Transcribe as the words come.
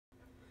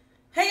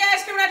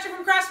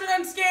but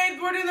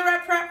unscathed. We're doing the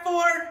rep prep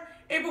for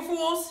April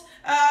Fools.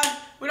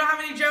 We don't have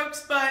any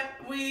jokes, but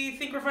we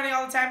think we're funny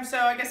all the time, so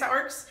I guess that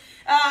works.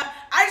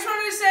 I just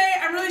wanted to say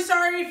I'm really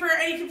sorry for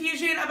any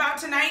confusion about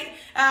tonight.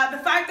 The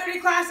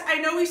 5:30 class, I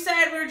know we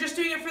said we were just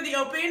doing it for the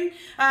open,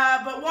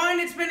 but one,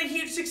 it's been a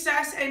huge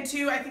success, and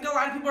two, I think a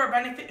lot of people are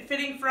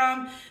benefiting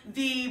from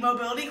the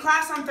mobility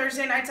class on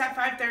Thursday nights at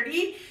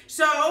 5:30.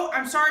 So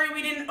I'm sorry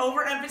we didn't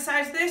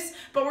overemphasize this,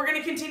 but we're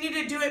going to continue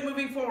to do it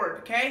moving forward,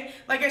 okay?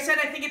 Like I said,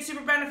 I think it's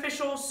super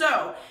beneficial.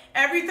 So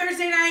every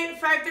Thursday night,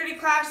 5:30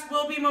 class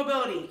will be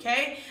mobility,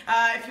 okay?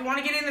 If you want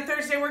to get in the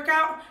Thursday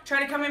workout, try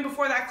to come in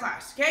before that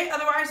class, okay?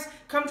 Otherwise,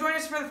 come join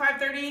us for the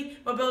 5:30.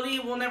 Mobility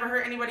will never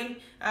hurt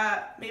anybody.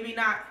 Maybe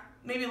not,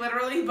 maybe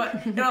literally,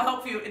 but it'll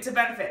help you. It's a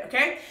benefit,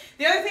 okay?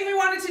 The other thing we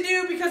wanted to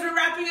do, because we're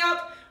wrapping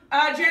up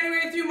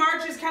January through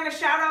March, is kind of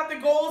shout out the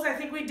goals. I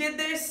think we did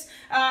this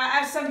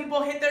as some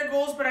people hit their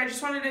goals, but I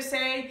just wanted to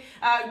say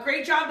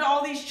great job to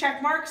all these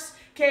check marks.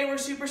 Okay, we're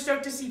super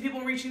stoked to see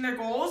people reaching their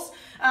goals.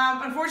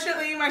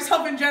 Unfortunately,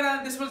 myself and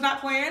Jenna, this was not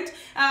planned,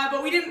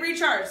 but we didn't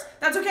reach ours.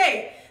 That's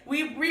okay.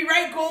 We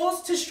rewrite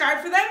goals to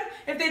strive for them.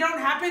 If they don't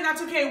happen,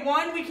 that's okay.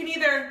 One, we can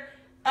either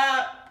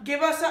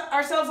give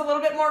ourselves a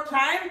little bit more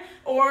time,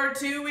 or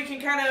two, we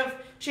can kind of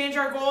change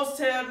our goals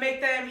to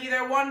make them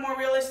either one, more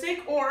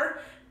realistic,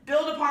 or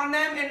build upon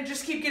them and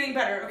just keep getting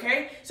better,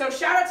 okay? So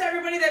shout out to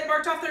everybody that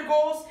marked off their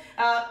goals.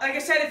 Like I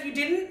said, if you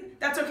didn't,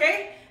 that's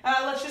okay.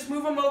 Let's just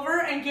move them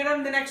over and get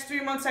them the next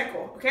 3-month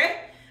cycle,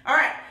 okay? All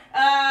right.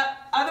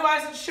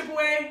 Otherwise, let's chip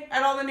away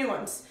at all the new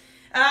ones.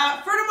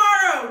 For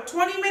tomorrow,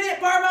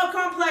 20-minute barbell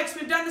complex.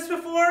 We've done this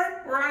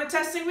before. We're on a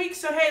testing week,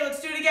 so hey,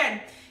 let's do it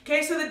again.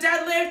 Okay, so the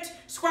deadlift,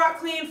 squat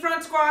clean,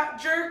 front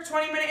squat, jerk,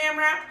 20-minute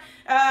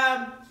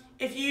AMRAP.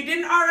 If you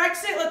didn't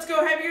RX it, let's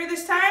go heavier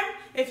this time.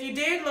 If you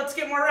did, let's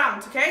get more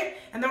rounds, okay?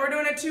 And then we're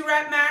doing a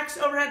 2-rep max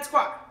overhead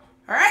squat.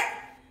 All right?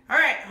 All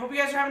right. Hope you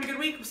guys are having a good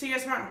week. We'll see you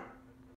guys tomorrow.